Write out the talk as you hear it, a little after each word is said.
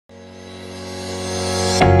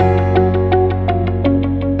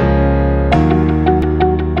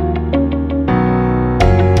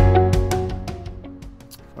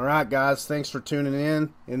Alright guys, thanks for tuning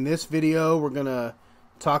in. In this video we're going to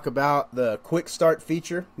talk about the quick start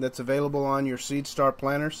feature that's available on your SeedStar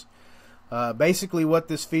planters. Basically what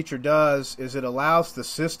this feature does is it allows the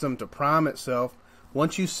system to prime itself.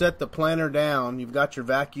 Once you set the planter down, you've got your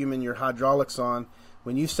vacuum and your hydraulics on.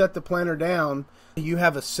 When you set the planter down, you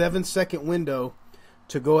have a 7-second window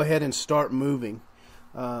to go ahead and start moving.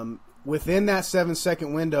 Within that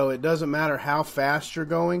 7-second window, it doesn't matter how fast you're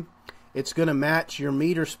going. It's going to match your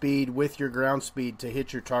meter speed with your ground speed to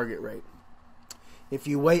hit your target rate. If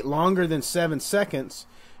you wait longer than 7 seconds,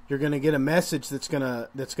 you're going to get a message that's going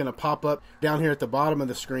to pop up down here at the bottom of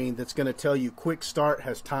the screen that's going to tell you quick start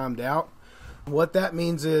has timed out. What that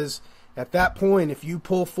means is at that point, if you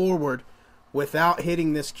pull forward without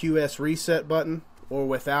hitting this QS reset button or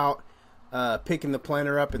without picking the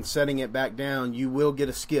planter up and setting it back down, you will get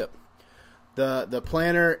a skip. The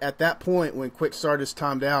planter at that point, when quick start is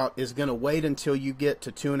timed out, is going to wait until you get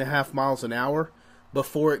to 2.5 miles an hour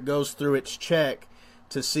before it goes through its check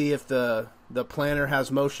to see if the planter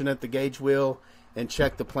has motion at the gauge wheel and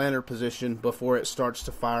check the planter position before it starts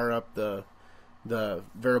to fire up the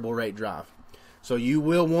variable rate drive. So you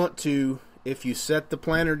will want to, if you set the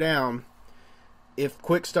planter down, if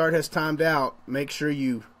quick start has timed out, make sure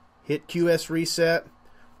you hit QS reset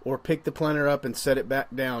or pick the planter up and set it back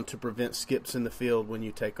down to prevent skips in the field when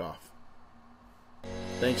you take off.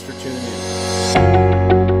 Thanks for tuning in.